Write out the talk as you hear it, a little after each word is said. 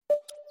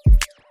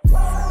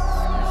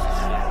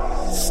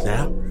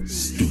Snap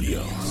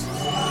Studios.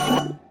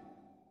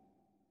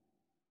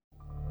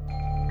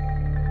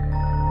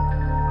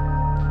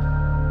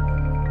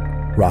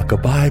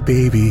 Rockabye,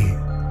 baby.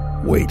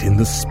 Wait in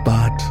the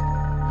spot.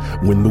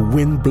 When the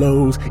wind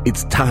blows,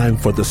 it's time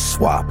for the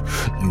swap.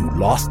 You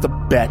lost the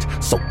bet,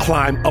 so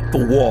climb up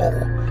the wall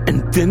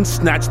and then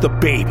snatch the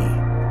baby,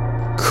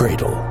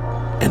 cradle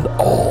and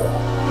all.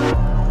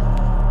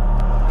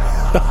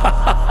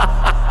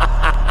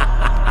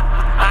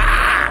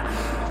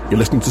 You're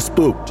listening to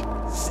Spooked.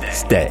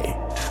 Stay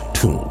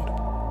tuned.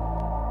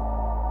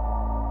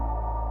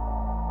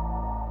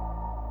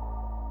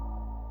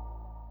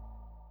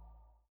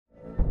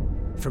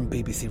 From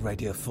BBC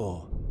Radio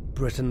 4,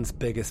 Britain's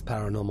biggest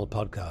paranormal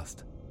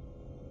podcast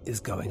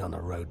is going on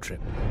a road trip.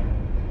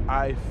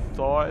 I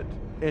thought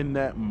in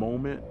that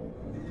moment,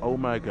 oh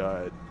my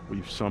God,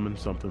 we've summoned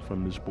something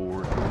from this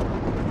board.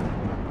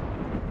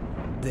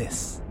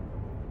 This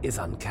is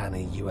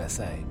Uncanny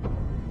USA.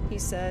 He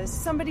says,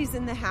 somebody's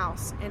in the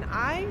house, and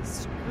I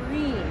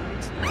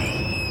screamed.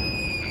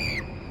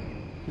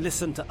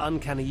 Listen to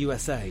Uncanny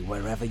USA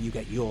wherever you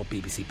get your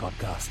BBC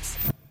podcasts,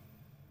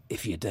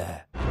 if you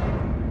dare.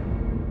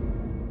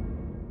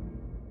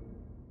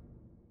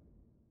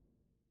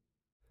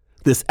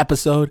 This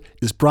episode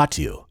is brought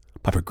to you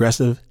by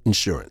Progressive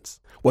Insurance.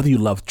 Whether you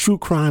love true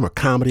crime or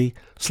comedy,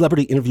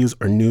 celebrity interviews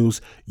or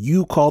news,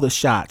 you call the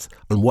shots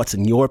on what's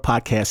in your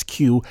podcast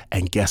queue,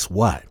 and guess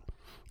what?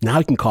 Now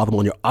you can call them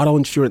on your auto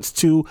insurance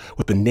too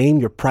with the Name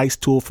Your Price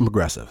tool from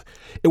Progressive.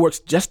 It works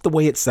just the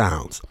way it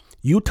sounds.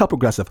 You tell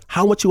Progressive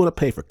how much you want to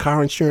pay for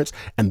car insurance,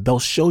 and they'll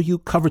show you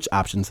coverage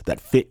options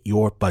that fit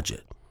your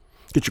budget.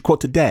 Get your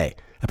quote today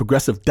at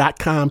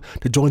Progressive.com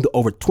to join the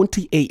over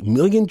 28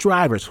 million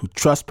drivers who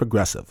trust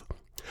Progressive.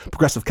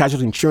 Progressive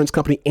Casualty Insurance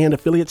Company and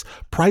Affiliates.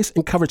 Price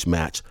and coverage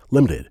match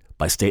limited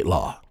by state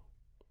law.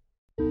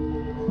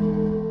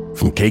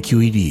 From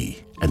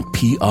KQED and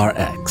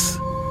PRX,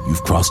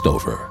 you've crossed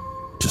over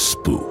to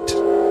Spooked.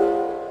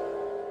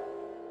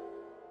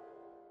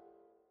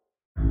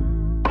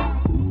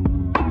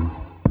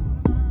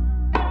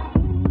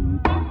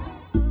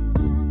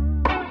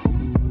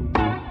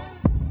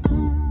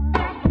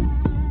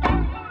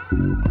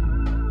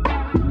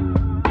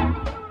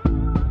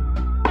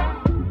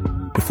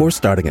 Before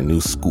starting a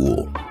new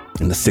school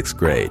in the 6th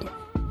grade,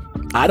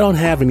 I don't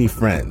have any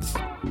friends.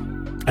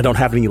 I don't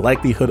have any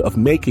likelihood of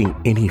making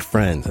any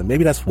friends. And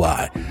maybe that's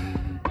why,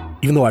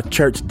 even though our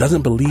church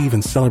doesn't believe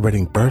in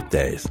celebrating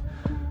birthdays,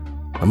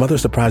 my mother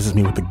surprises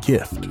me with a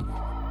gift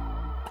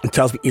and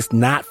tells me it's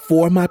not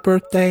for my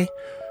birthday,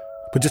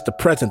 but just a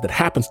present that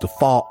happens to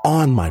fall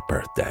on my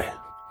birthday.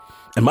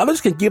 And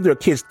mothers can give their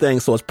kids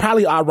things, so it's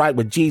probably all right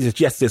with Jesus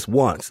just this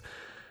once.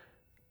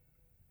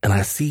 And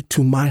I see,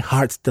 to my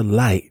heart's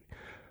delight,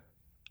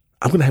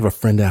 I'm going to have a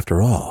friend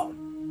after all.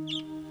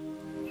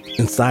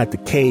 Inside the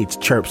cage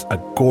chirps a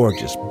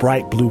gorgeous,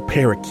 bright blue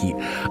parakeet.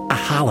 I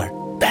holler,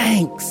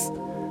 thanks.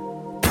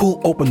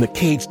 Pull open the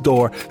cage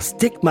door,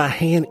 stick my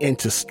hand in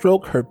to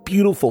stroke her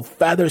beautiful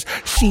feathers.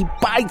 She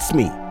bites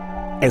me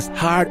as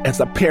hard as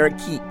a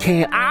parakeet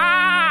can.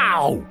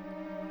 Ow!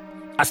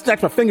 I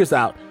snatch my fingers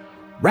out,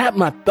 wrap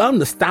my thumb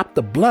to stop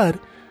the blood,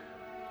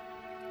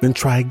 then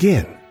try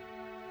again.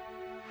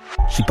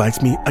 She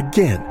bites me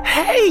again.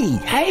 Hey!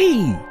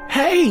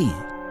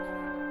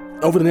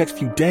 Over the next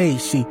few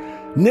days, she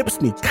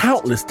nips me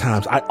countless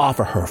times. I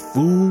offer her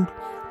food,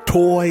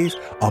 toys,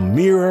 a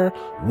mirror,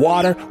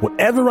 water.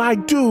 Whatever I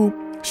do,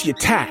 she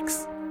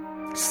attacks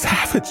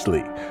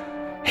savagely.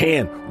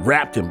 Hand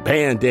wrapped in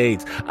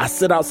Band-Aids, I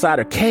sit outside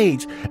her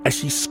cage as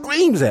she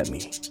screams at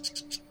me,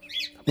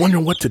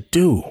 wondering what to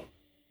do.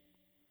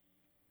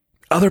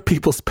 Other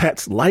people's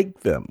pets like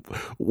them.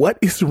 What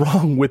is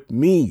wrong with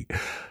me?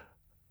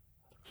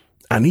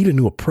 I need a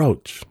new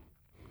approach.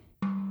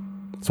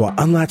 So I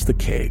unlatch the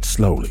cage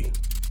slowly,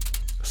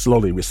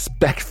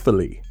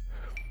 respectfully,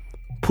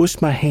 push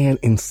my hand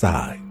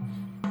inside.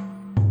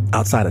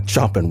 Outside a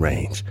chomping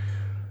range,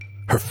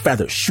 her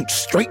feathers shoot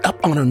straight up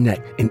on her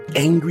neck in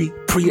angry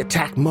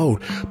pre-attack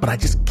mode, but I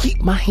just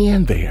keep my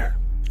hand there,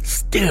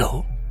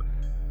 still,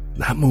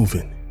 not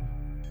moving,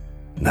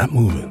 then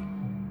moving.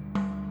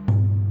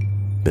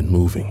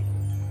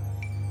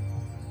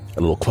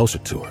 A little closer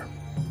to her.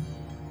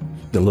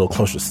 Then a little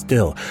closer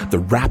still. The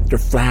raptor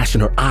flash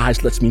in her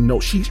eyes lets me know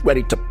she's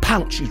ready to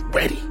pounce. She's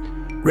ready.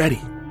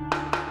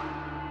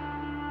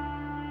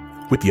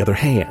 With the other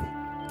hand,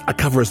 I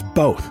cover us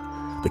both,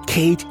 the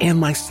cage and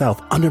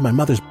myself, under my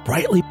mother's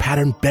brightly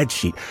patterned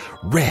bedsheet.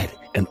 Red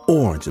and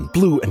orange and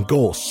blue and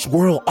gold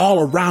swirl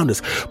all around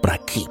us, but I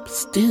keep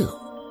still.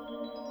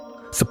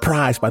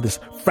 Surprised by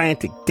this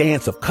frantic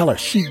dance of color,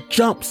 she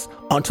jumps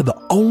onto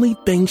the only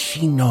thing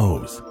she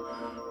knows.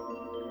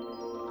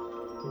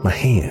 My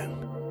hand.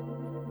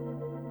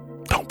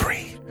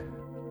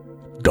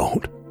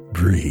 Don't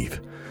breathe.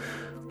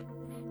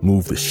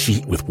 Move the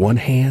sheet with one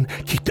hand,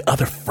 keep the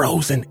other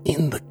frozen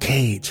in the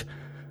cage.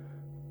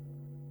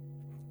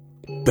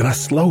 Then I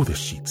slow the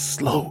sheet,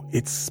 slow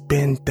its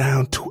spin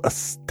down to a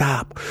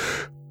stop.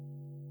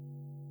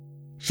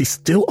 She's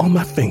still on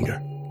my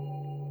finger,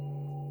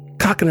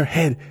 cocking her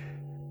head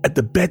at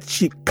the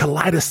bedsheet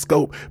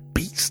kaleidoscope.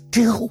 Be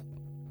still.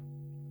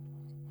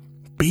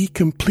 Be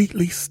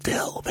completely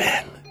still,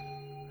 then.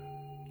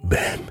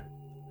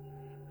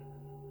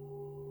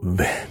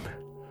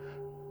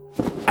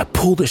 I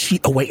pull the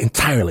sheet away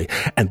entirely,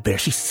 and there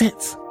she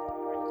sits,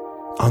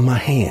 on my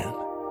hand.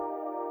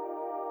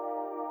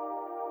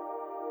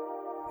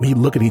 We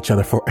look at each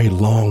other for a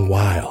long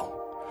while.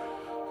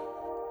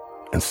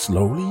 And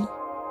slowly,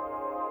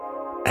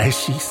 as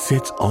she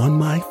sits on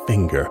my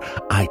finger,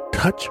 I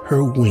touch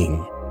her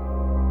wing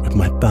with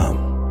my thumb.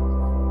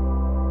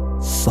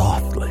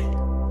 Softly.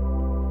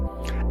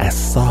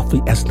 As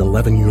softly as an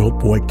 11-year-old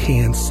boy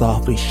can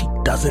softly. She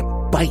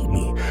doesn't bite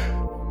me.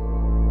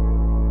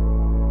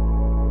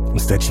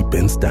 Instead, she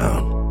bends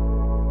down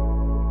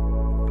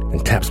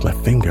and taps my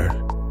finger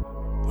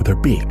with her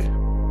beak.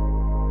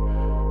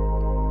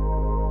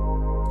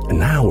 And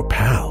now we're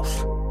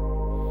pals.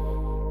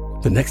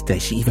 The next day,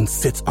 she even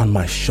sits on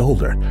my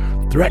shoulder,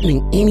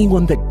 threatening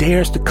anyone that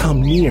dares to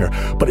come near.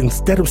 But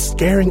instead of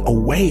scaring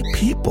away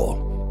people,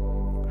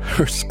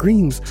 her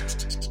screams,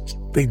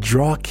 they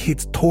draw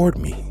kids toward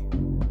me.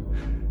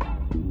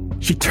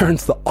 She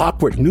turns the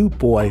awkward new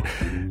boy,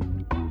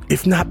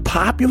 if not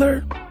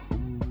popular,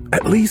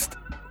 at least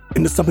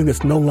into something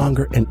that's no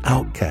longer an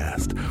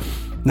outcast.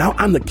 Now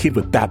I'm the kid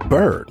with that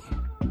bird.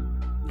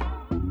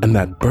 And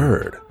that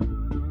bird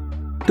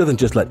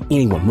doesn't just let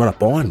anyone run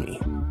up on me.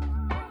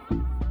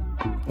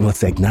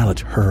 Unless they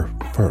acknowledge her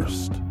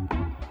first.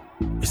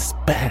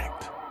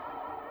 Respect.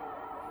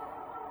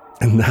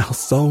 And now,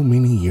 so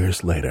many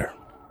years later,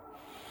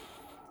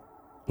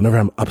 whenever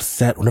I'm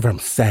upset, whenever I'm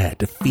sad,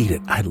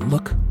 defeated, I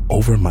look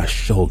over my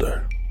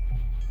shoulder.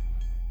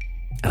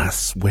 And I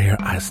swear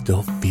I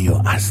still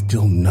feel, I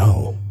still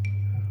know.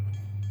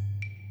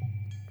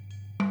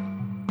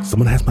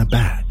 Someone has my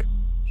back.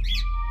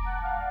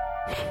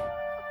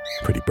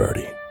 Pretty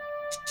birdie.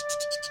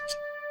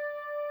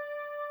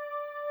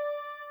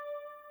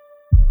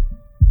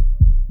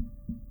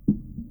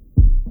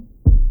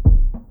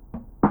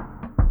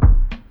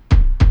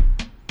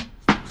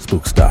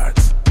 Spook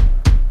starts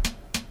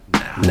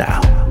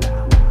now.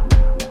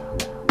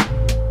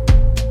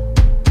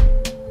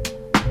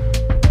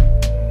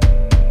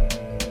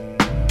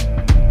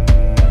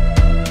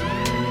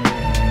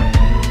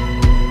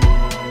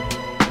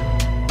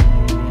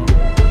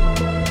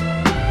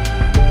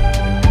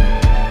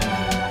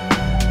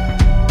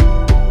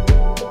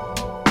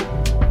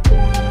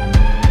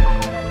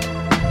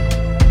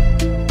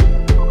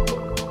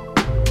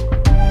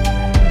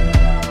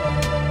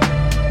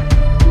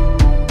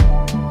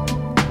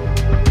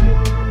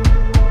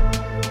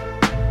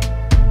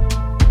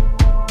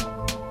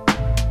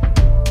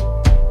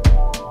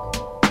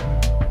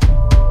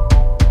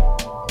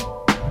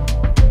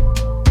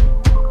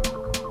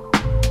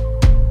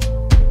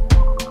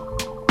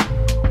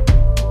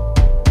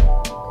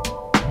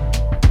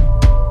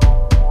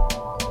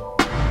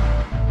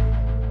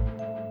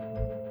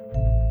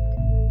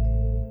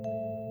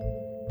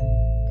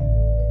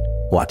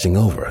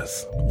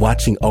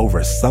 Watching over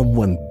us,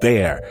 someone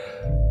there.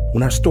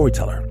 When our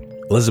storyteller,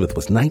 Elizabeth,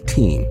 was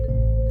 19,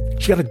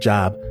 she got a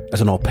job as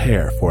an au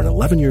pair for an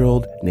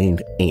 11-year-old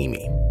named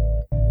Amy.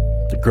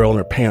 The girl and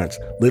her parents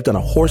lived on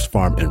a horse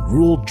farm in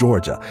rural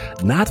Georgia,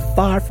 not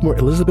far from where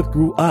Elizabeth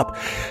grew up.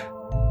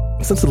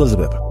 Since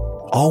Elizabeth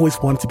always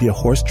wanted to be a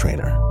horse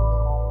trainer,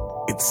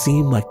 it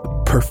seemed like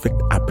the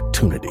perfect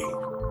opportunity.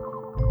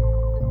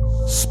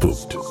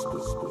 Spooked.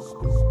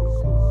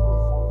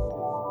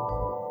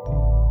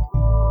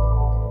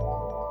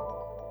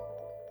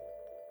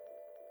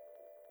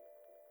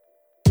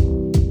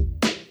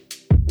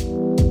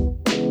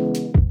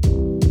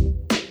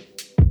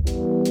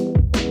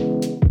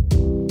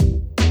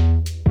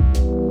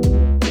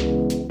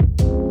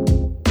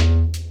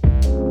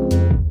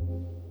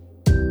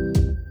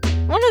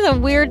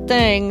 Weird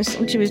things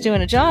when she was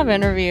doing a job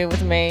interview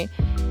with me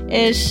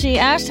is she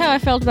asked how I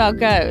felt about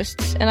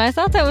ghosts, and I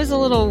thought that was a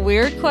little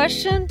weird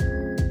question,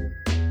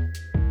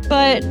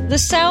 but the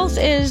South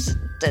is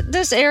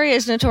this area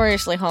is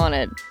notoriously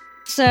haunted,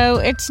 so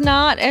it's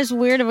not as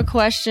weird of a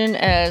question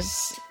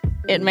as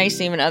it may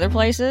seem in other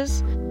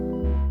places,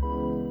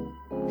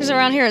 because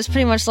around here it's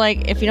pretty much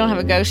like if you don't have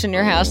a ghost in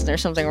your house and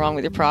there's something wrong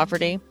with your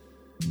property.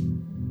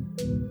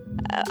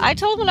 I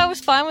told them I was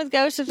fine with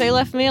ghosts. If they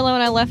left me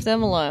alone, I left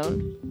them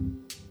alone.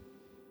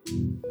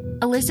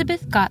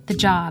 Elizabeth got the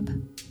job.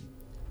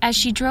 As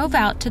she drove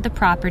out to the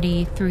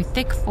property through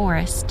thick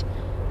forest,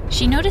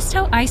 she noticed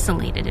how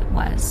isolated it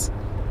was.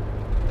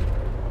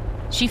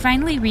 She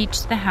finally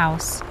reached the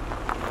house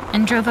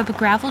and drove up a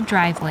gravel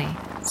driveway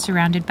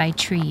surrounded by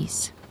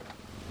trees.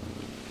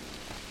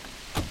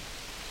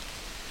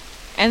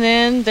 And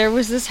then there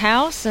was this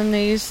house and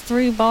these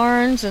 3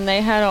 barns, and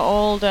they had an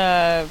old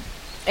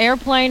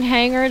airplane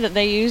hangar that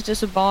they used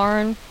as a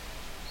barn.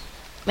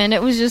 And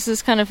it was just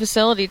this kind of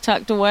facility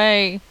tucked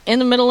away in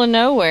the middle of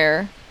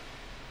nowhere.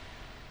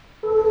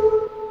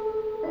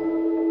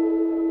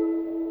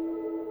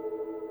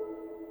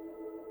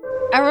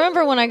 I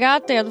remember when I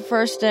got there the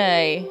first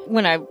day,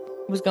 when I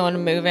was going to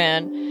move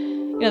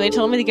in, They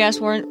told me the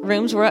guest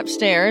rooms were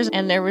upstairs,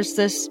 and there was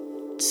this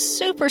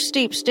super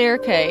steep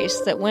staircase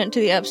that went to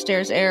the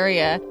upstairs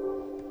area.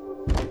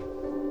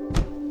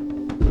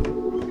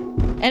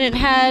 And it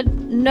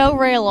had no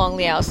rail along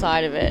the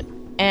outside of it.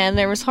 And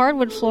there was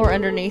hardwood floor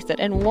underneath it.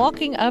 And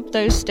walking up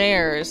those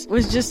stairs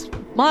was just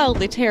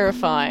mildly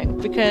terrifying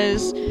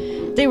because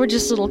they were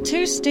just a little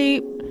too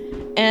steep,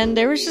 and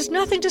there was just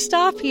nothing to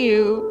stop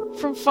you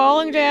from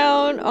falling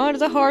down onto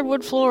the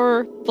hardwood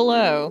floor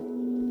below.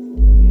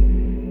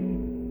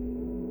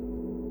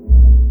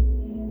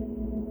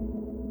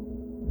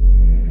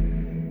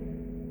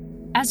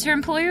 As her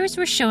employers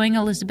were showing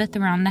Elizabeth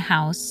around the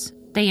house,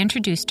 they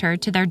introduced her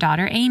to their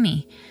daughter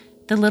Amy,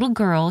 the little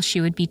girl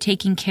she would be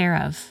taking care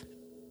of.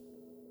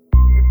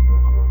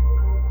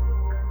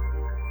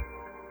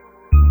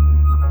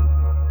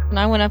 And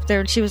I went up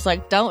there and she was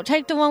like, "Don't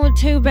take the one with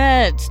 2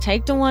 beds.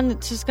 Take the one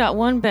that's just got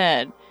 1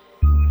 bed."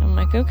 I'm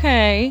like,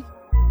 okay.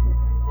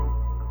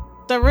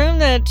 The room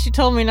that she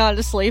told me not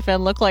to sleep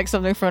in looked like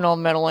something from an old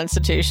mental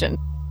institution.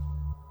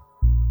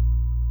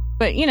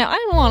 But, I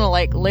didn't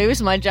want to,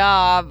 lose my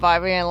job by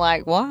being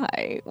like,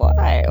 why?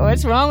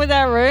 What's wrong with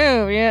that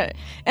room? Yeah.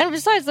 And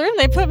besides, the room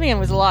they put me in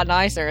was a lot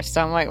nicer,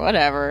 so I'm like,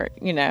 whatever,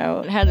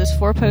 It had this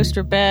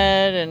 4-poster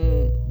bed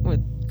and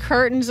with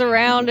curtains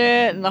around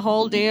it and the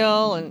whole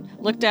deal, and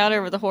looked out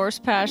over the horse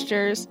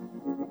pastures.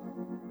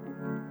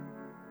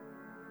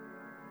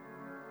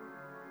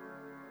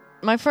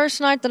 My first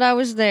night that I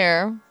was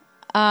there,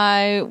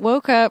 I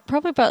woke up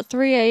probably about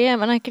 3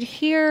 a.m. and I could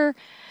hear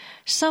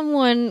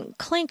someone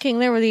clinking.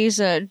 There were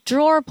these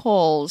drawer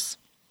pulls.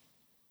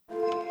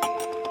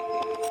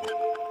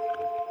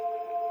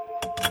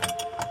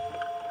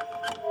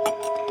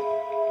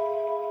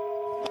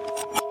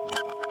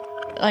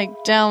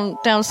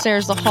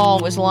 Downstairs, the hall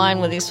was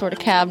lined with these sort of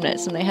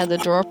cabinets, and they had the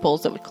drawer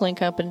pulls that would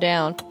clink up and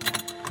down.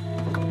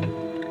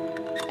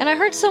 And I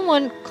heard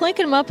someone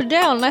clinking them up and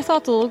down, and I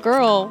thought the little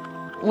girl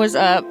was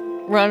up,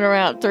 running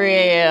around at 3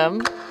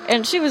 a.m.,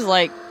 and she was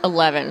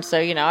 11, so,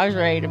 I was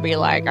ready to be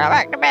like, "Go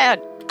back to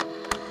bed."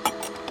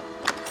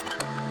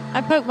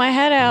 I poked my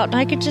head out, and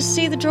I could just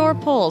see the drawer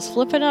pulls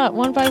flipping up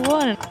one by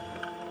one.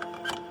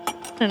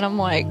 And I'm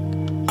like,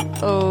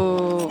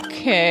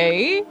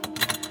 okay.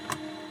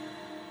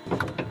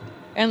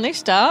 And they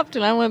stopped,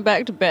 and I went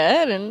back to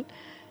bed, and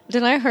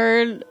then I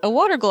heard a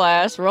water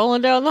glass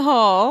rolling down the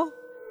hall.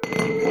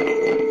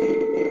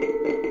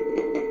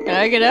 And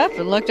I get up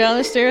and look down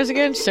the stairs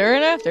again. Sure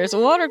enough, there's a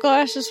water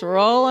glass just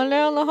rolling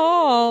down the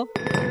hall.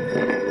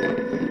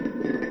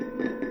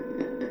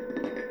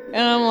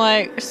 And I'm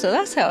like, so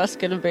that's how it's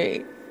gonna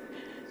be.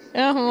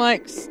 And I'm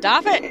like,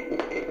 stop it!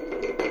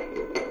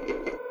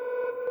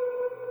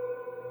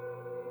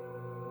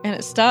 And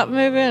it stopped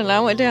moving, and I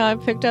went down, I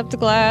picked up the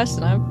glass,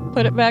 and I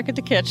put it back at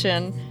the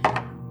kitchen.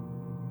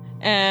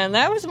 And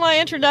that was my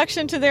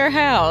introduction to their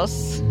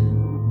house.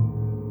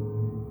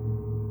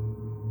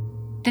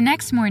 The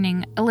next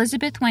morning,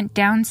 Elizabeth went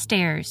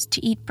downstairs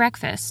to eat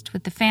breakfast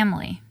with the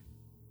family.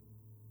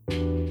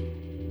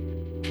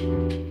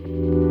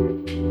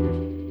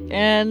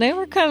 And they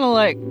were kind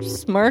of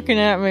smirking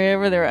at me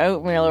over their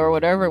oatmeal or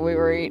whatever we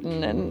were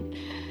eating. And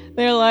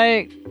they're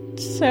like,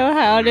 "So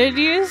how did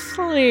you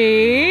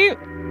sleep?"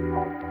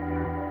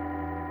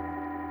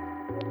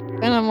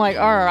 And I'm like,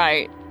 all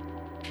right,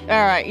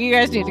 you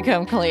guys need to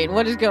come clean.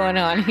 What is going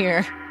on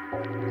here?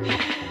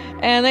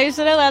 And they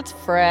said, "Oh, that's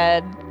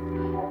Fred."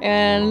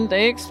 And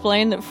they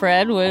explained that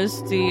Fred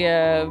was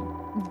the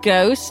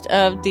ghost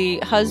of the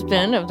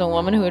husband of the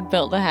woman who had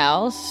built the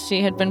house.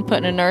 She had been put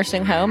in a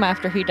nursing home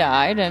after he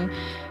died, and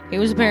he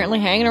was apparently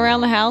hanging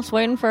around the house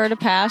waiting for her to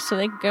pass so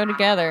they could go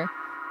together.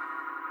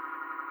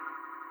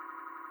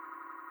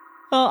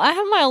 Well, I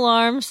had my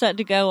alarm set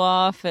to go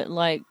off at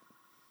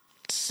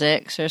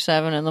 6 or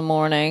 7 in the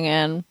morning,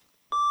 and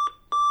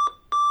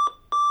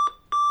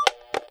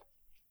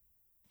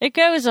it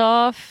goes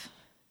off,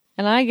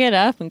 and I get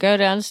up and go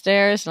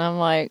downstairs, and I'm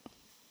like,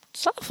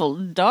 it's awful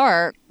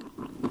dark.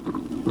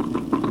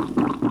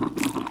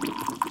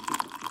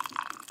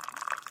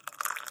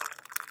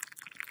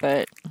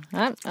 But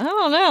I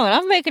don't know. And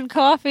I'm making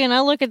coffee, and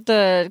I look at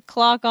the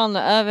clock on the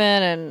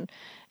oven, and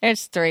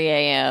it's 3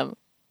 a.m.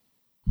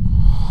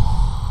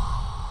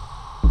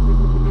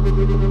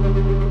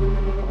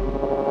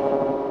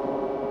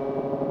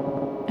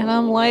 And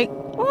I'm like,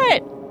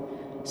 what?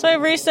 So I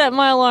reset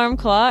my alarm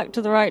clock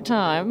to the right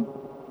time.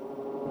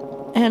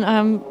 And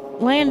I'm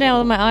laying down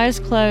with my eyes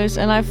closed,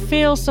 and I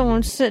feel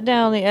someone sit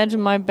down on the edge of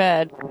my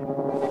bed.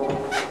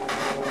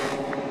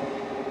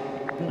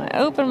 And I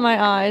open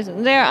my eyes,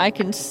 and there I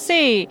can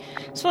see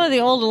it's one of the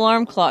old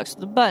alarm clocks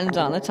with the buttons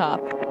on the top.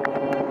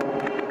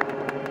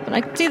 And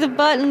I can see the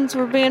buttons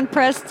were being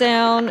pressed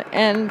down,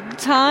 and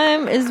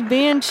time is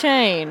being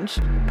changed.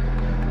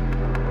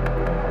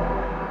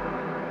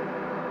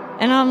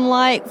 And I'm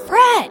like,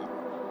 Fred,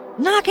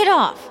 knock it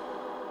off.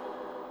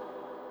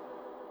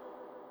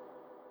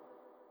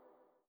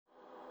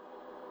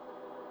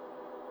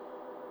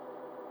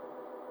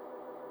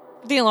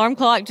 The alarm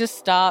clock just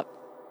stopped.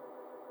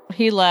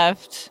 He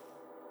left.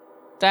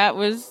 That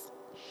was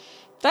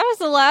That was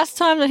the last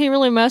time that he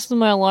really messed with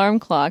my alarm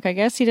clock. I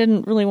guess he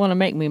didn't really want to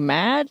make me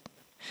mad.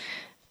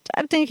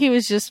 I think he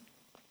was just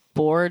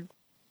bored.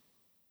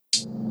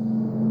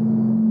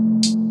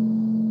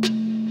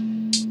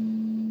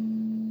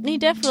 He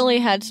definitely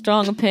had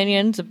strong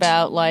opinions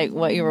about, like,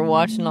 what you were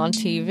watching on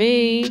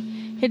TV.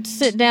 He'd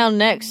sit down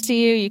next to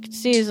you. You could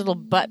see his little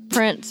butt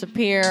prints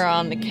appear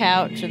on the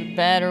couch or the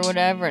bed or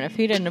whatever. And if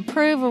he didn't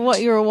approve of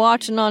what you were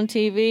watching on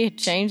TV, he'd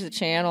change the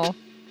channel.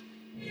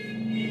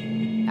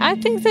 I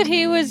think that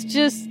he was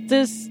just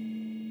this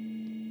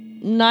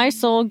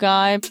nice old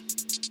guy.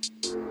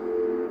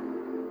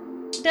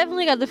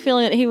 Definitely got the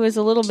feeling that he was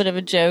a little bit of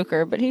a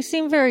joker, but he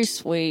seemed very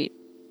sweet.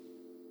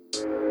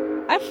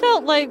 I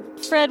felt like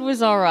Fred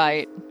was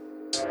alright.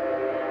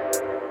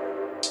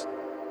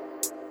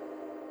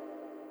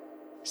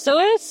 So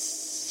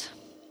it's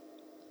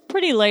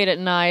pretty late at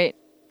night,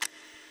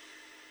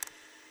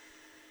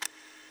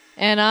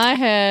 and I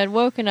had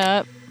woken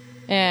up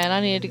and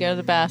I needed to go to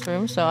the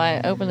bathroom, so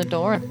I opened the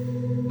door.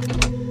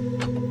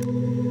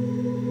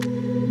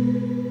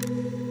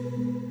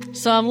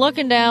 So I'm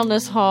looking down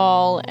this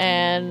hall,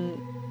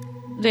 and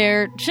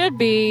there should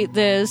be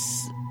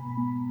this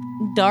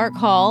dark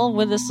hall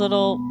with this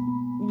little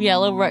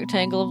yellow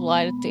rectangle of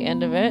light at the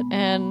end of it,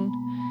 and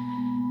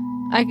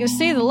I can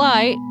see the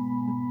light,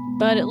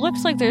 but it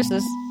looks like there's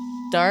this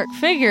dark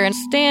figure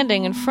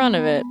standing in front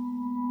of it.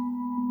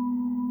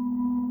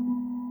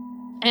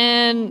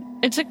 And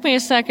it took me a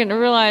second to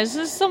realize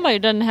this is somebody who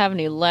doesn't have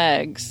any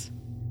legs.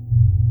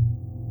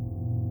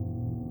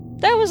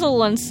 That was a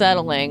little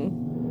unsettling.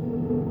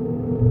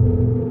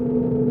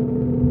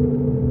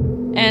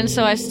 And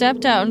so I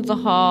stepped out into the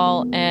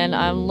hall, and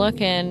I'm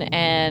looking,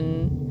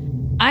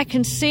 and I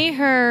can see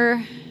her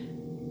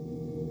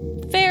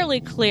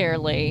fairly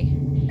clearly.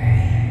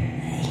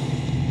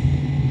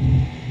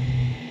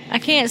 I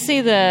can't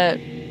see the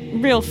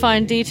real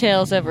fine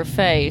details of her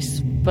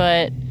face,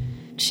 but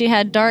she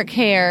had dark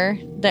hair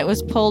that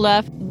was pulled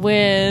up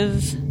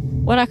with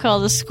what I call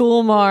the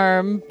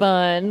schoolmarm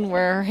bun,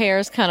 where her hair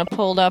is kind of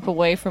pulled up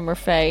away from her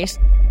face.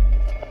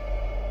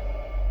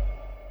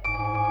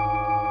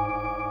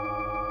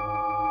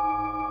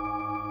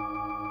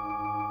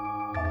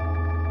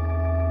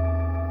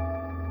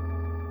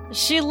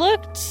 She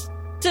looked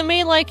to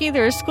me like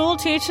either a school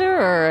teacher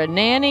or a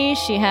nanny.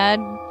 She had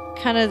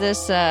kind of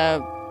this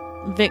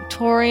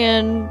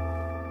Victorian,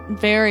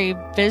 very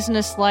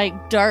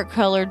business-like,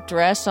 dark-colored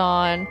dress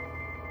on.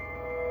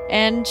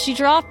 And she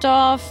dropped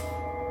off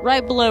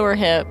right below her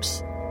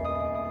hips.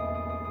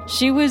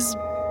 She was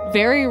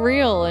very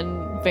real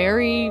and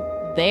very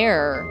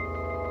there.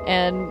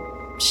 And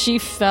she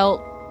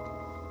felt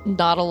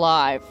not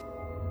alive.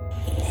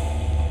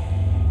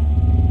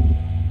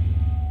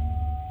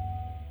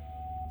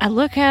 I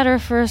look at her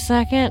for a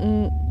second,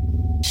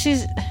 and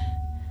she's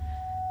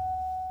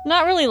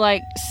not really,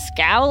 like,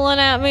 scowling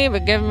at me,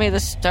 but giving me the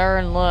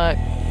stern look.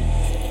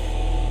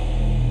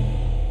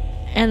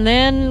 And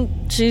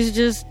then she's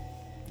just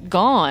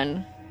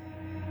gone.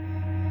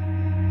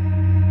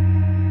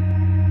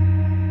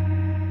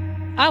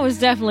 I was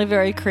definitely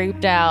very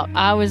creeped out.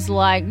 I was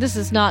like, this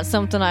is not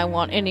something I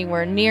want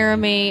anywhere near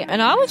me.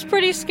 And I was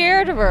pretty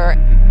scared of her.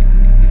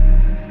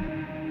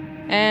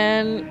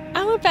 And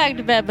I went back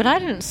to bed, but I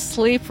didn't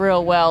sleep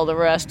real well the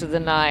rest of the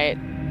night.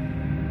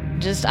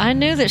 I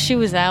knew that she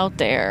was out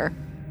there.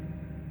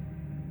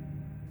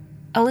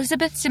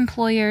 Elizabeth's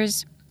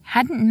employers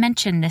hadn't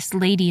mentioned this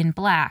lady in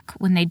black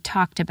when they'd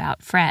talked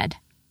about Fred.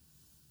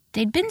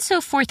 They'd been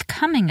so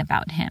forthcoming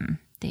about him.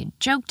 They'd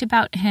joked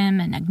about him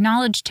and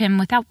acknowledged him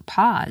without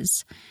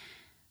pause.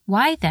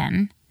 Why,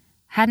 then,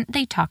 hadn't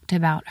they talked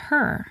about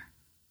her?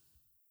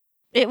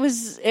 It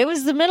was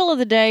the middle of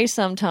the day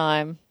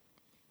sometime.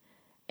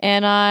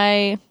 And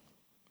I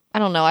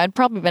don't know, I'd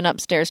probably been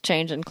upstairs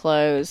changing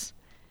clothes.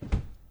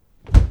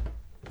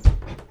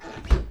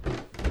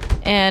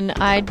 And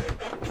I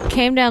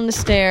came down the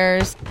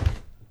stairs.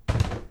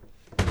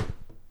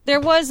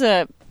 There was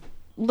a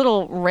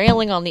little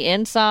railing on the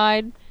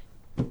inside.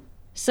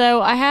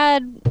 So I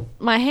had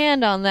my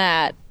hand on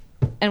that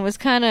and was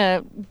kind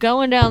of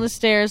going down the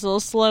stairs a little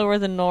slower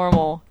than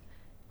normal.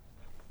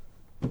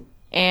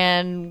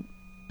 And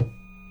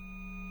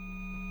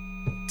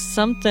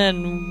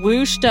something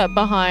whooshed up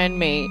behind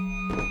me.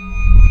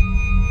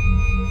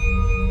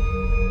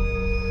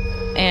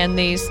 And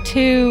these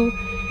two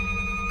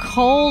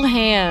cold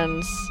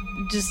hands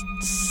just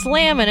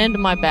slamming into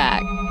my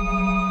back.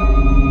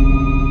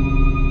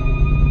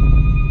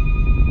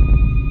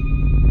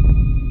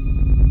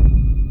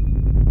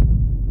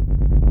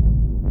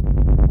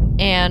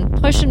 And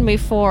pushing me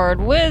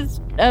forward with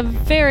a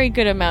very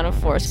good amount of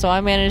force. So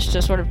I managed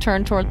to sort of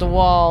turn toward the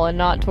wall and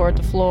not toward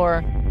the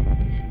floor.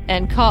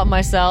 And caught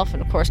myself,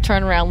 and of course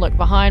turned around, looked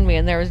behind me,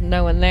 and there was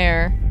no one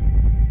there.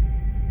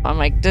 I'm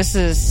like, this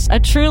is a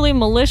truly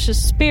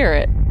malicious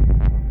spirit.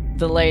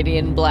 The lady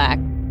in black.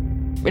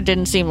 It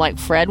didn't seem like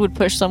Fred would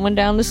push someone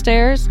down the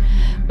stairs,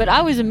 but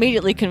I was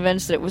immediately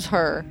convinced that it was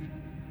her.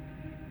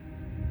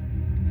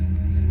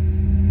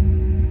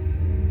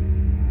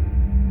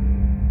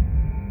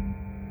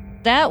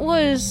 That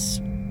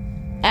was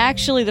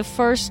actually the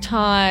first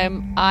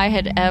time I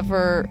had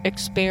ever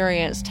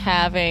experienced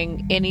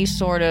having any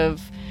sort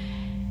of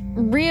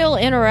real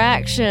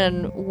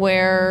interaction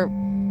where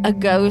a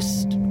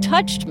ghost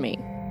touched me.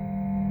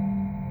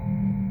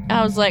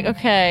 I was like,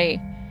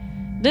 okay,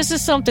 this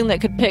is something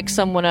that could pick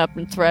someone up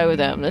and throw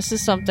them. This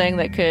is something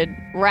that could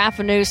wrap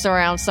a noose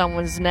around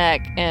someone's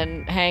neck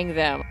and hang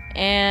them.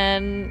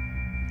 And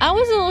I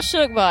was a little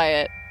shook by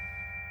it.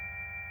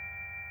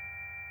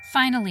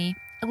 Finally,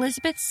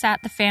 Elizabeth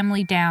sat the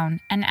family down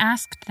and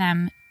asked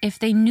them if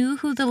they knew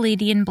who the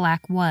lady in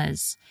black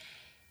was.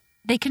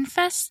 They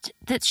confessed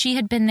that she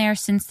had been there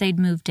since they'd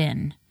moved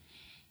in.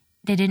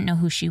 They didn't know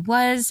who she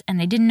was, and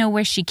they didn't know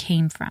where she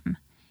came from.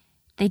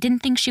 They didn't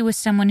think she was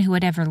someone who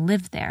had ever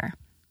lived there.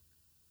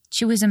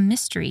 She was a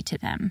mystery to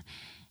them,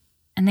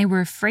 and they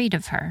were afraid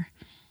of her.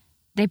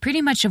 They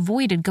pretty much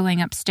avoided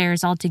going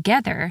upstairs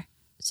altogether,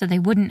 so they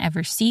wouldn't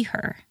ever see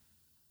her.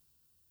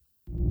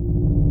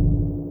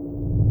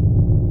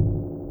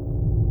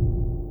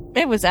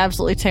 It was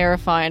absolutely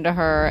terrifying to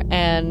her,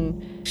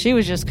 and she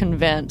was just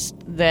convinced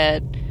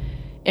that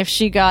if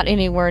she got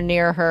anywhere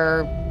near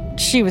her,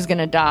 she was going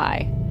to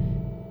die.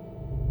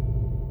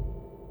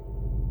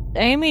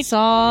 Amy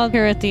saw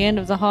her at the end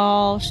of the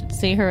hall. She'd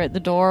see her at the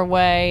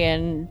doorway,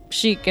 and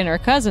she and her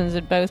cousins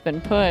had both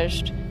been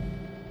pushed.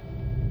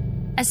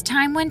 As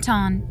time went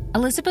on,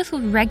 Elizabeth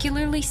would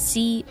regularly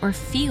see or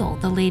feel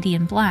the lady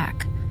in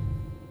black,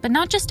 but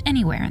not just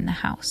anywhere in the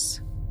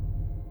house.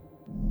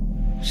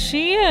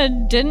 She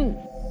didn't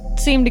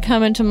seem to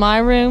come into my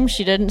room.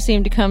 She didn't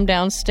seem to come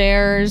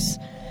downstairs.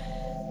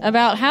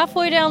 About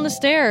halfway down the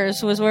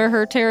stairs was where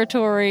her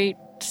territory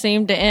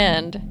seemed to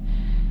end.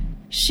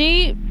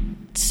 She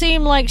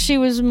seemed like she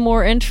was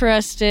more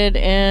interested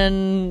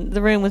in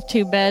the room with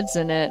 2 beds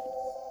in it.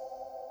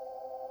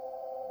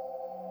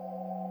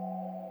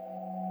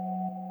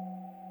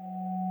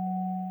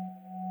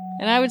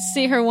 And I would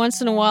see her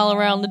once in a while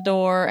around the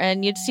door,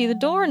 and you'd see the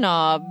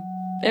doorknob.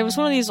 It was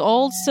one of these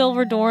old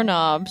silver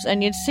doorknobs,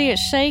 and you'd see it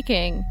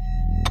shaking.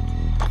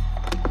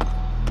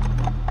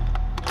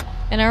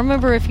 And I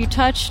remember if you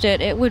touched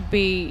it, it would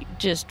be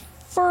just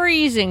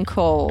freezing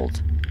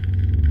cold.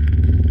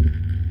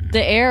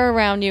 The air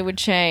around you would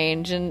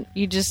change, and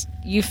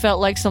you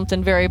felt like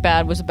something very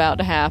bad was about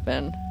to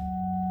happen.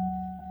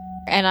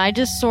 And I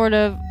just sort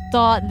of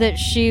thought that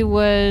she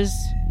was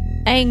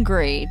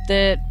angry,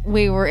 that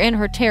we were in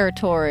her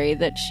territory,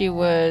 that she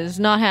was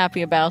not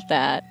happy about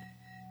that.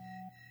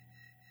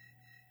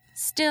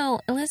 Still,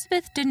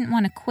 Elizabeth didn't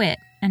want to quit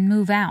and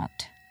move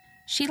out.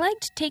 She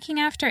liked taking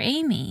after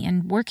Amy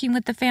and working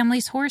with the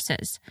family's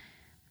horses.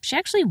 She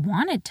actually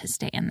wanted to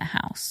stay in the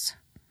house.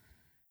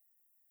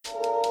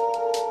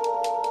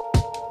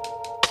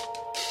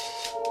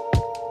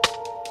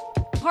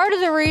 Part of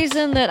the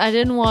reason that I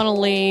didn't want to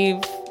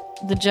leave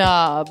the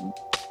job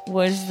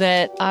was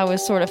that I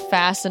was sort of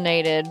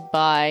fascinated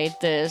by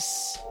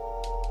this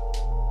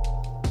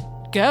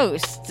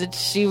ghost, that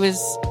she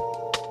was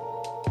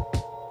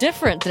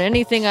different than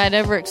anything I'd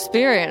ever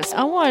experienced.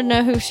 I wanted to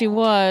know who she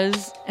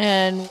was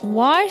and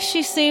why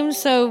she seemed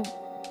so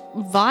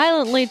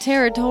violently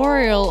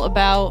territorial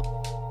about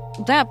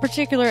that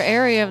particular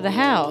area of the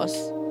house.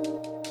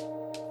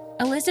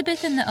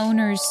 Elizabeth and the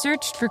owners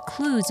searched for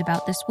clues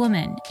about this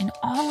woman in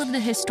all of the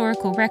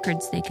historical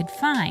records they could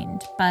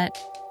find, but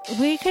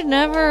we could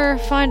never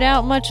find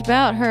out much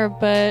about her,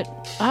 but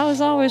I was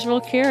always real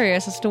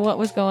curious as to what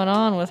was going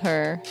on with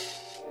her.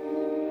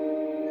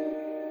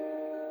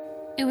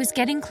 It was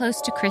getting close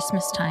to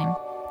Christmas time.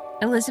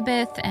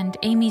 Elizabeth and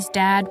Amy's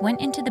dad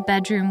went into the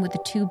bedroom with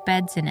the 2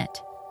 beds in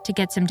it to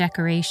get some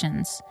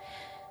decorations.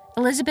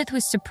 Elizabeth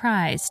was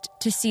surprised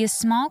to see a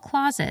small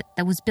closet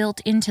that was built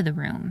into the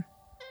room.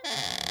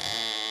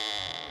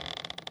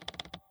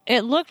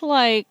 It looked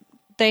like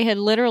they had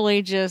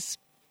literally just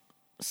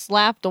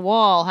slapped the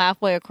wall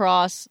halfway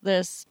across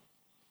this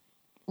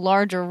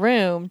larger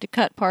room to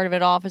cut part of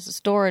it off as a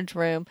storage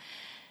room.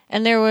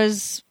 And there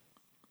was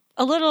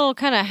a little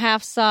kind of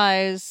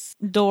half-size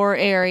door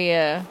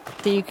area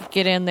that you could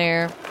get in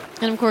there.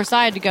 And of course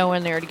I had to go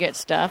in there to get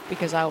stuff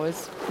because I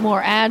was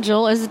more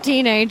agile as a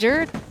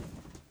teenager.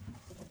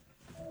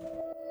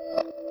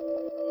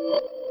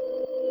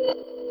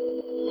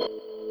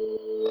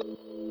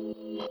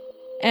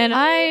 And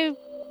I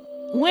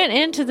went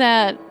into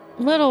that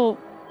little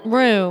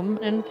room,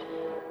 and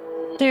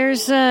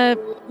there's a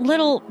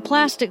little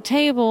plastic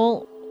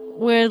table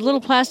with little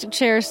plastic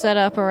chairs set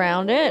up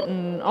around it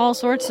and all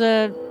sorts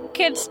of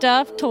kid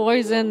stuff,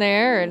 toys in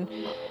there, and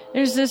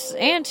there's this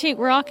antique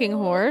rocking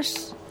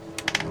horse.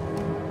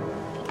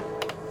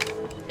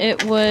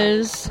 It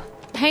was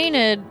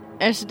painted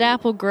as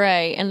dapple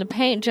gray, and the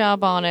paint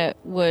job on it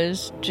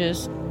was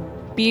just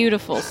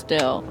beautiful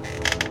still.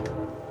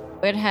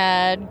 It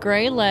had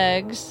gray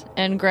legs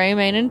and gray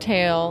mane and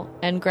tail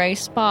and gray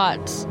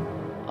spots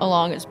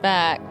along its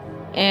back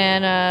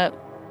and a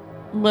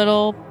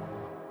little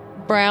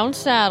brown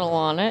saddle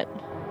on it.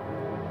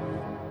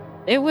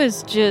 It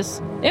was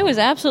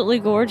absolutely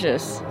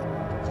gorgeous.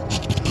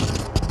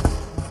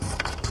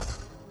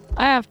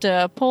 I have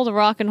to pull the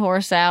rocking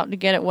horse out to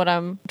get at what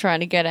I'm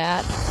trying to get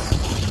at.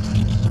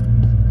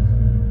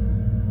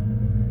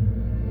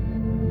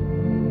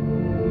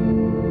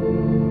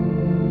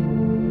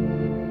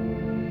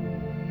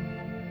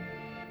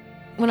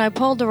 When I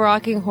pulled the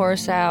rocking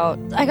horse out,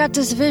 I got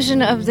this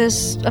vision of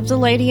the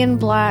lady in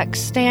black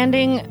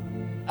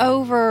standing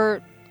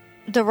over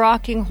the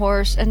rocking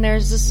horse, and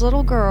there's this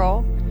little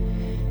girl,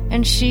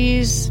 and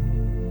she's,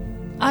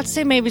 I'd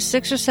say maybe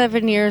 6 or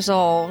 7 years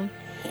old.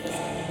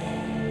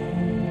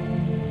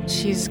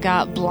 She's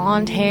got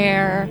blonde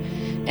hair,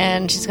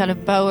 and she's got a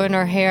bow in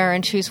her hair,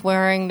 and she's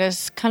wearing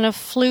this kind of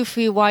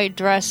floofy white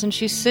dress, and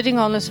she's sitting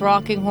on this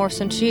rocking horse,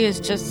 and she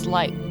is just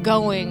like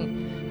going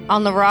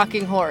on the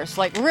rocking horse,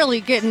 like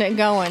really getting it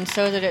going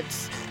so that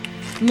it's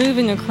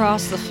moving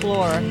across the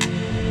floor.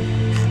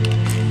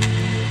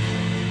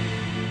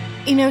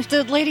 You know,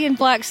 the lady in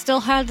black still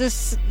had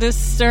this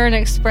stern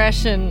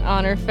expression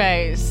on her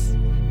face,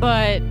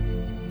 but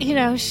you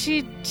know,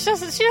 she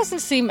doesn't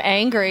seem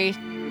angry.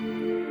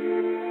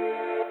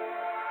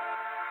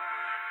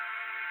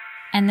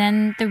 And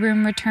then the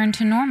room returned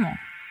to normal.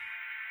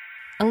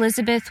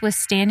 Elizabeth was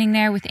standing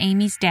there with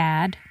Amy's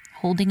dad,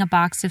 holding a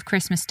box of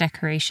Christmas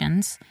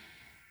decorations.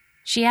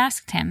 She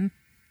asked him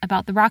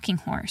about the rocking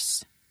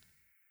horse.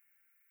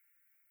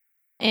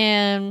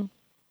 And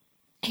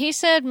he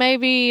said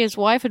maybe his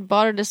wife had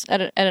bought it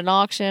at an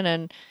auction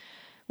and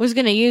was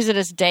going to use it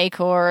as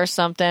decor or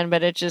something,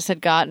 but it just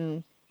had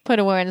gotten put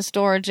away in the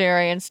storage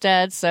area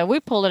instead. So we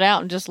pulled it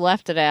out and just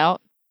left it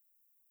out.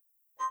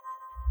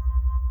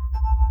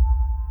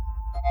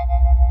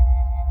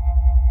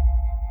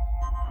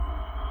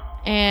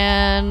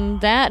 And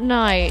that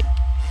night,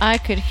 I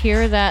could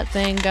hear that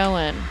thing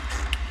going.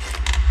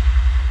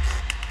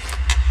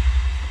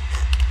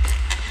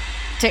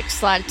 Tick,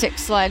 slide, tick,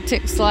 slide,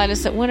 tick, slide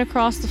as it went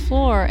across the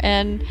floor.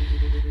 And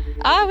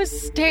I was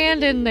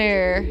standing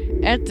there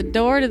at the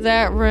door to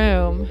that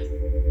room,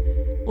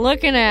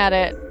 looking at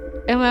it.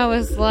 And I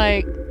was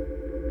like,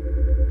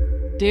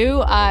 do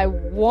I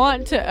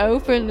want to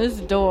open this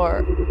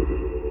door?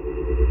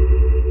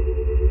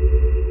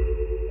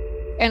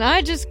 And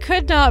I just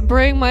could not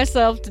bring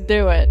myself to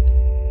do it.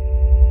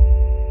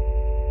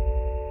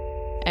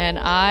 And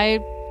I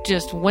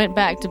just went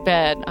back to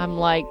bed. I'm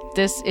like,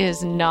 this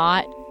is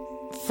not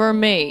for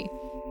me.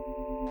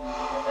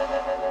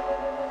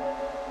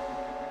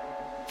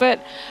 But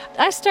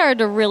I started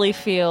to really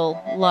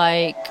feel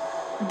like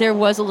there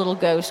was a little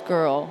ghost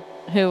girl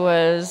who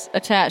was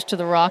attached to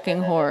the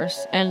rocking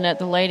horse, and that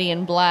the lady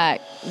in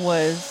black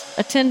was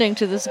attending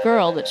to this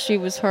girl, that she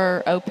was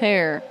her au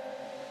pair.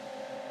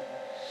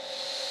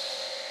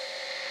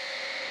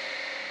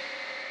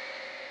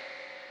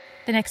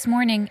 The next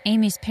morning,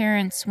 Amy's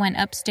parents went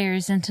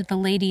upstairs into the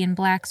lady in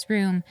black's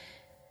room,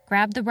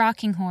 grabbed the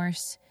rocking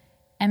horse,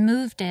 and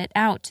moved it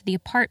out to the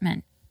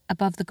apartment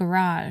above the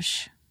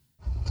garage.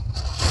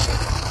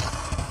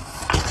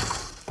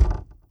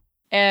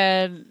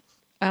 And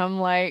I'm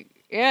like,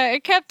 yeah,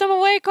 it kept them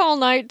awake all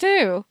night,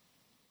 too.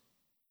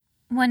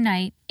 One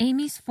night,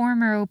 Amy's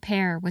former au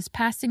pair was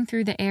passing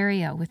through the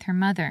area with her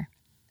mother,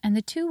 and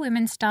the two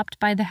women stopped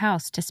by the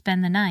house to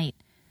spend the night.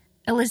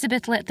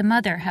 Elizabeth let the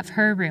mother have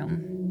her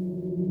room.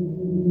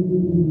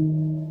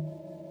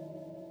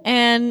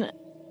 And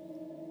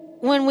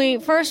when we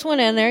first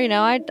went in there, you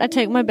know, I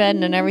take my bed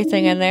and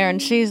everything in there,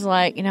 and she's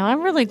like, you know,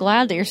 I'm really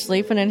glad that you're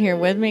sleeping in here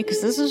with me, because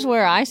this is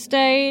where I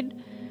stayed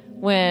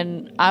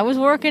when I was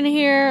working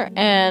here,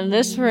 and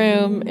this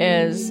room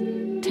is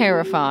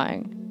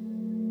terrifying.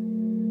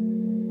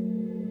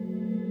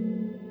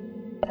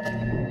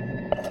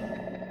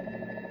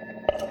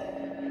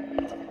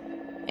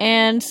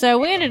 And so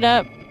we ended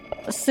up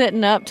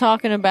sitting up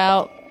talking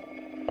about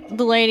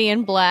the lady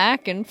in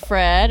black and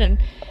Fred, and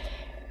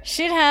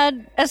she'd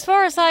had, as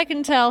far as I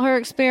can tell, her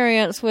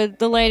experience with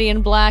the lady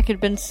in black had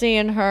been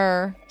seeing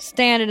her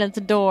standing at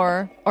the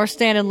door or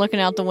standing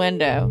looking out the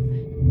window.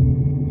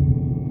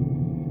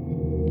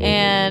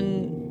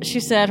 And she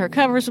said her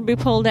covers would be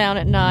pulled down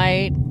at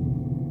night,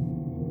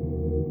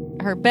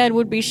 her bed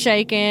would be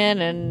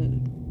shaken,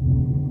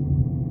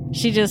 and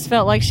she just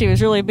felt like she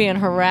was really being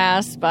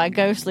harassed by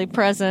ghostly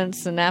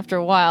presence, and after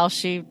a while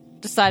she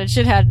decided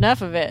she'd had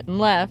enough of it and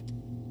left.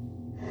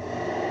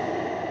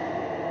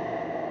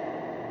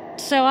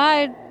 So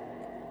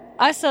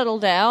I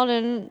settled down,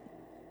 and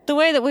the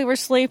way that we were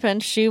sleeping,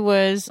 she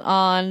was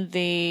on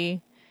the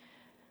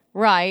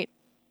right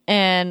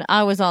and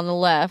I was on the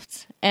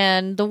left,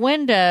 and the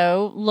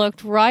window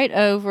looked right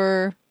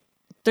over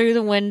through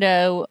the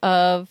window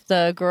of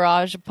the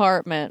garage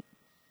apartment.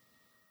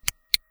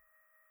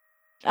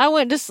 I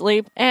went to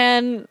sleep,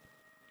 and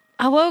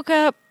I woke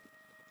up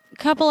a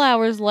couple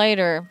hours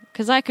later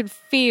because I could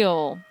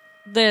feel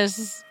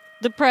this.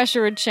 The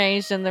pressure had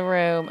changed in the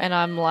room, and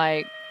I'm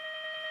like,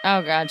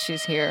 oh God,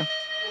 she's here.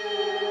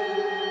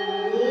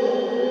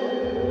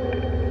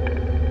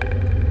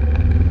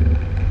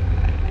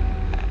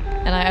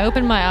 And I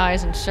opened my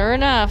eyes, and sure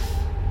enough,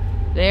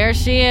 there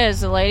she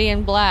is, the lady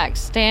in black,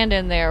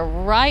 standing there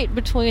right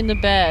between the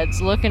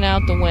beds, looking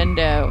out the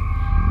window.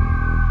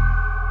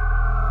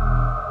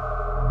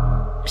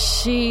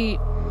 she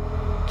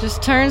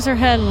just turns her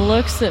head and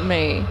looks at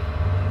me.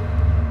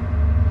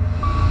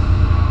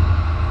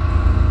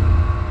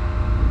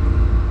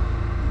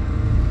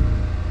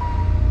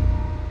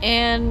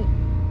 And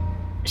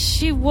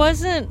she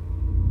wasn't,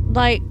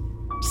 like,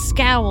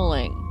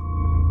 scowling.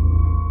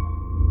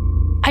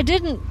 I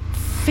didn't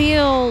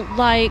feel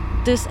like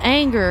this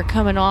anger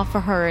coming off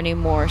of her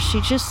anymore.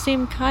 She just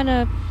seemed kind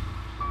of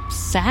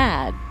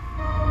sad.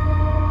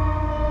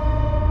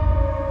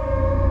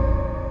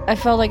 I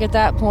felt like at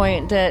that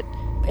point that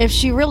if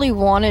she really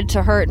wanted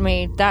to hurt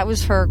me, that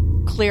was her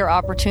clear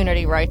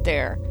opportunity right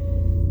there.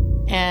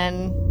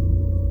 And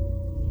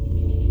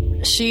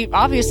she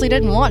obviously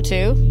didn't want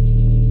to.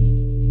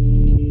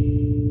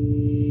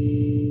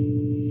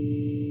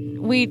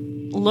 We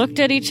looked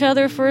at each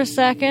other for a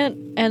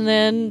second, and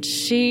then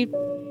she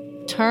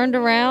turned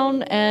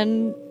around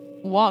and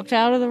walked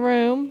out of the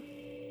room.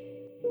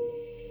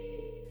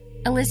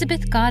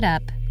 Elizabeth got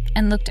up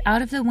and looked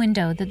out of the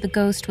window that the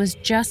ghost was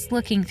just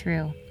looking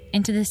through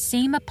into the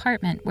same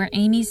apartment where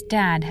Amy's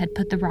dad had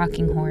put the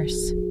rocking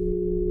horse.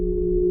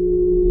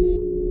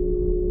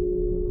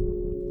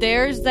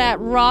 There's that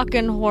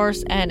rocking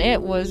horse, and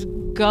it was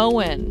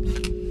going.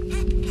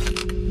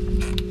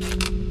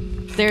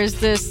 There's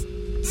this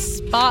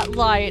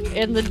spotlight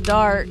in the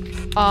dark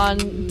on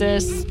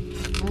this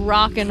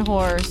rocking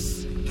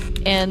horse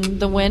in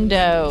the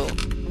window,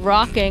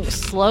 rocking,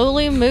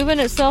 slowly moving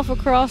itself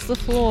across the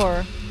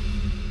floor.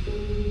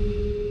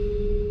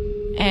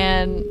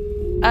 And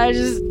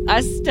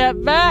I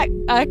stepped back,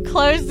 I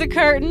closed the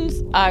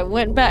curtains, I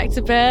went back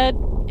to bed,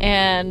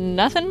 and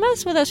nothing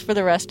messed with us for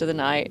the rest of the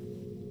night.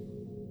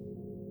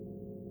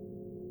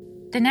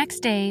 The next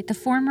day, the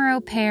former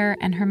au pair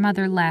and her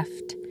mother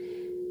left,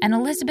 and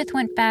Elizabeth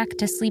went back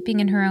to sleeping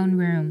in her own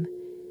room.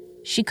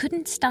 She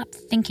couldn't stop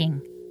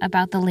thinking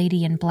about the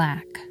lady in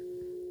black.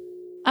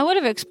 I would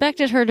have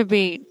expected her to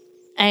be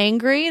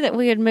angry that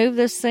we had moved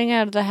this thing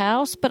out of the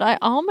house, but I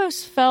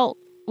almost felt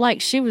like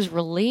she was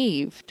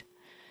relieved.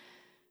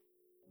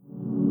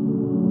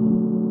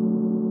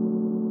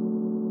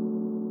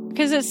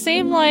 Because it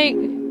seemed like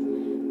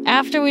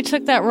after we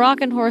took that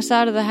rocking horse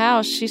out of the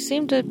house, she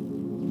seemed to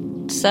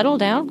settle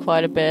down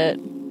quite a bit.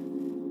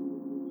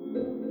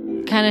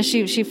 Kind of,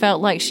 she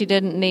felt like she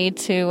didn't need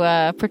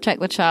to protect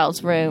the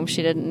child's room.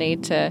 She didn't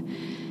need to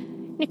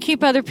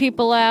keep other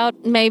people out.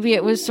 Maybe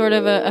it was sort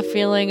of a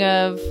feeling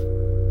of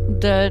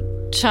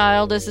the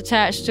child is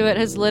attached to it,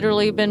 has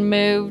literally been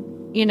moved.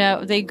 You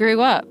know, they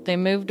grew up. They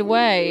moved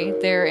away.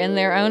 They're in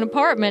their own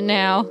apartment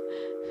now.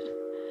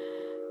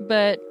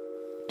 But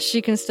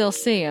she can still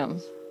see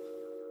him.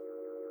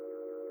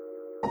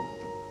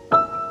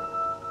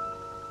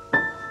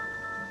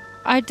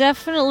 I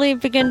definitely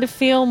begin to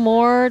feel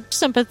more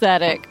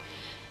sympathetic.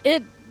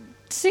 It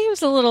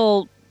seems a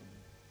little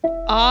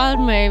odd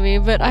maybe,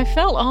 but I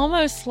felt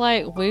almost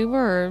like we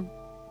were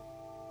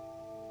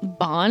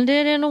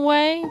bonded in a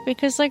way,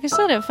 because like I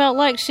said, it felt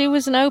like she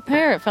was an au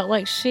pair. It felt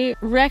like she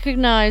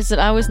recognized that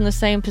I was in the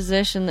same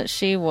position that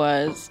she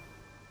was.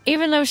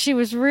 Even though she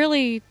was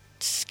really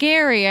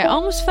scary, I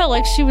almost felt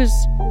like she was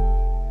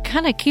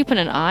kind of keeping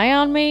an eye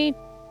on me.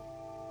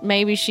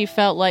 Maybe she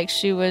felt like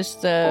she was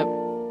the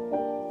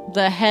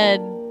head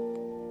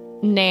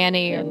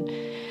nanny,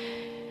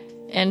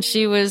 and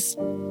she was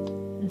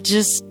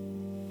just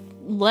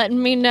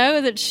letting me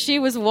know that she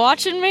was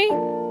watching me.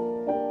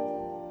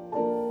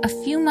 A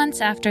few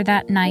months after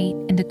that night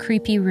in the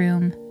creepy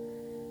room,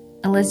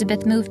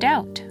 Elizabeth moved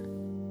out.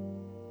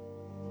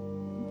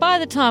 By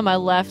the time I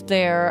left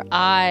there,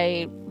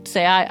 I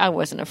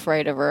wasn't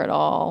afraid of her at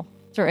all.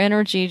 Her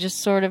energy just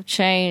sort of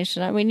changed.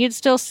 And I mean, you'd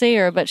still see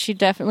her, but she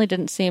definitely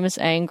didn't seem as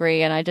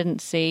angry, and I didn't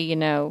see,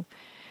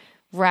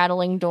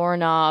 rattling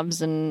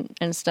doorknobs and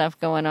stuff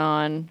going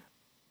on.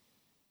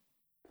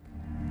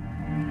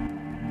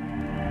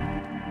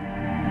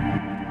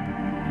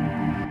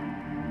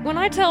 When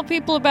I tell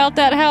people about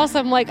that house,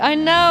 I'm like, I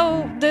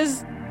know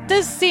this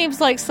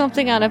seems like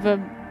something out of a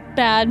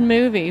bad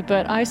movie,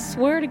 but I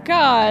swear to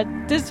God,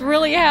 this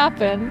really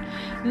happened.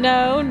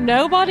 No,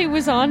 nobody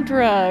was on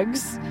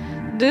drugs.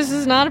 This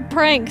is not a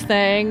prank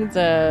thing.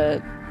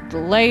 The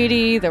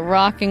lady, the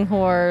rocking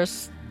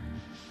horse,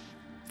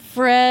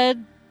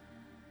 Fred.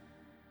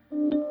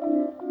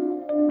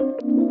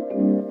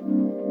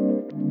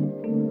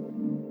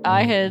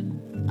 I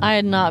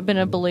had not been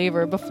a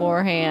believer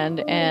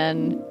beforehand,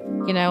 and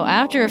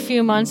after a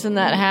few months in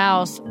that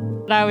house,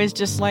 I was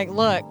just like,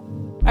 look,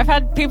 I've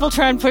had people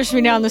try and push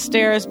me down the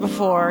stairs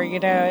before,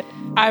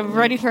 I'm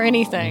ready for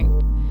anything.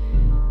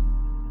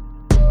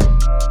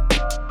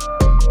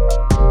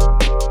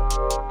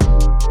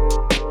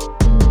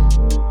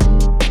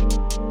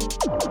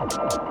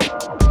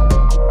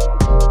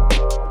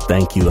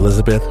 Thank you,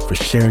 Elizabeth, for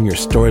sharing your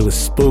story with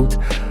Spooked.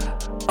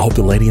 I hope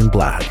the lady in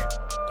black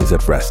is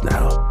at rest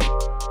now.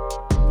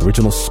 The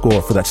original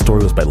score for that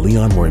story was by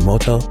Leon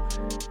Morimoto.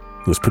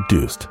 It was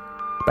produced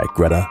by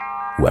Greta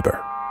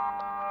Weber.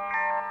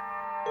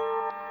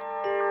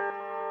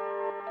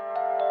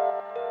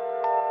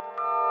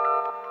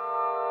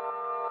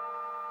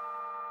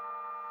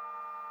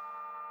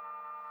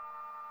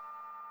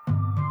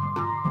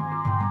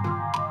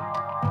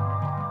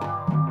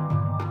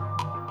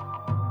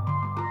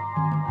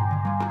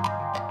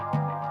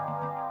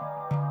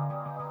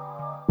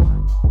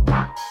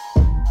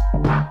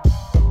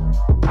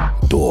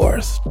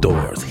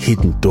 doors,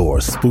 hidden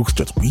doors,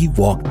 spooksters. We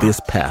walk this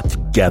path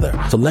together.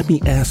 So let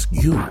me ask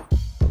you,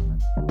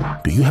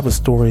 do you have a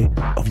story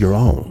of your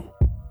own?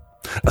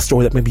 A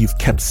story that maybe you've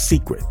kept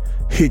secret,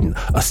 hidden,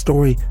 a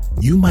story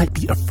you might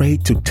be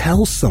afraid to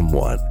tell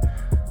someone.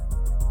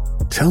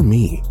 Tell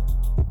me.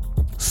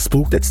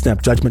 Spooked at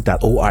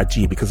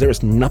snapjudgment.org, because there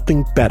is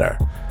nothing better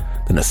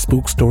than a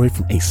spook story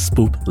from a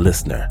spooked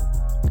listener.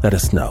 Let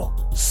us know.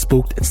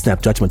 Spooked at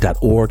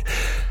snapjudgment.org.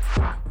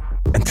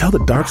 And tell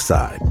the dark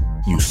side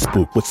you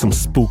spook with some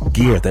spook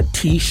gear, the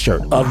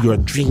t-shirt of your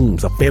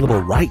dreams, available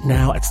right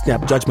now at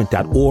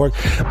snapjudgment.org.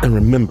 And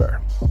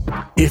remember,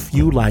 if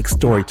you like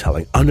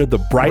storytelling under the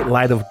bright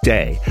light of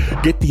day,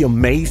 get the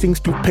amazing,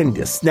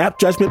 stupendous Snap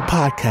Judgment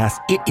podcast.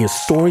 It is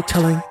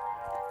storytelling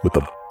with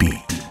a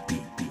beat.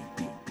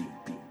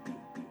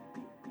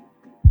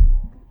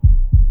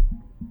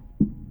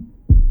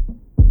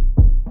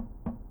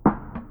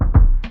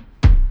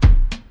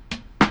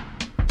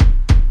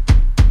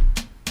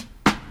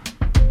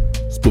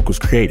 Spook was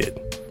created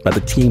by the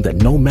team that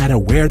no matter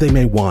where they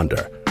may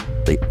wander,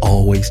 they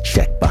always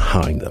check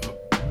behind them.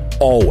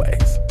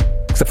 Always.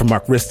 Except for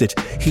Mark Ristich,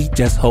 he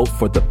just hoped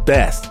for the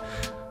best.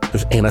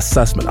 There's Anna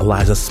Sussman,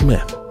 Elijah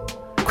Smith,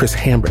 Chris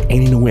Hambrick,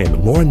 Annie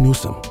Nguyen, Lauren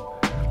Newsom,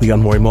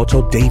 Leon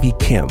Morimoto, Davey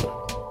Kim,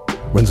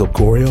 Renzo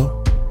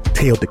Gorio,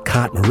 Teo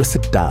Ducot,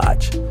 Marissa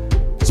Dodge,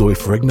 Zoe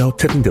Ferrigno,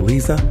 Tiffany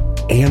DeLiza,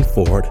 Ann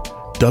Ford,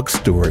 Doug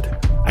Stewart,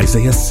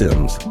 Isaiah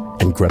Sims,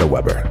 and Greta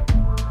Weber.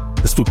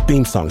 The Spook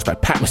theme song is by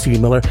Pat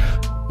Mesiti-Miller.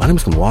 My name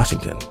is from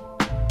Washington.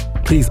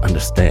 Please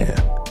understand,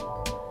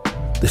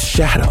 the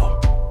shadow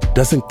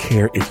doesn't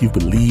care if you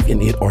believe in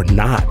it or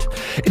not.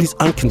 It is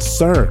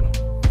unconcerned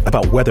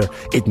about whether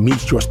it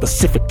meets your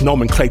specific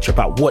nomenclature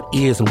about what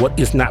is and what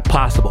is not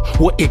possible,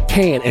 what it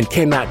can and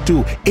cannot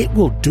do. It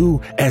will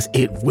do as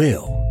it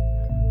will.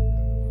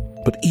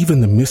 But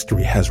even the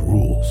mystery has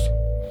rules,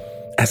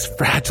 as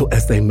fragile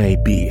as they may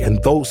be,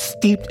 and those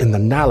steeped in the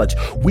knowledge,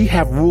 we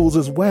have rules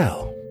as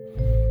well.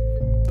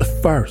 The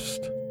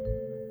first,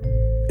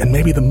 and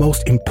maybe the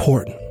most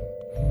important,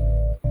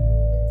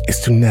 is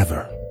to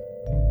never,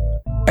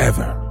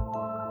 ever,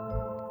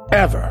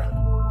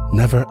 ever,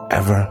 never,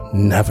 ever,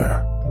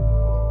 never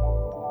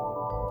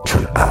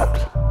turn out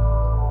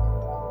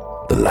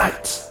the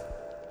lights.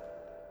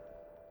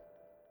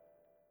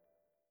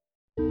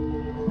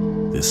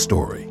 This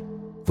story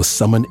was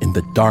summoned in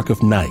the dark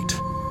of night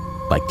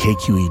by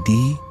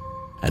KQED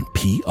and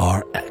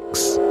PRX.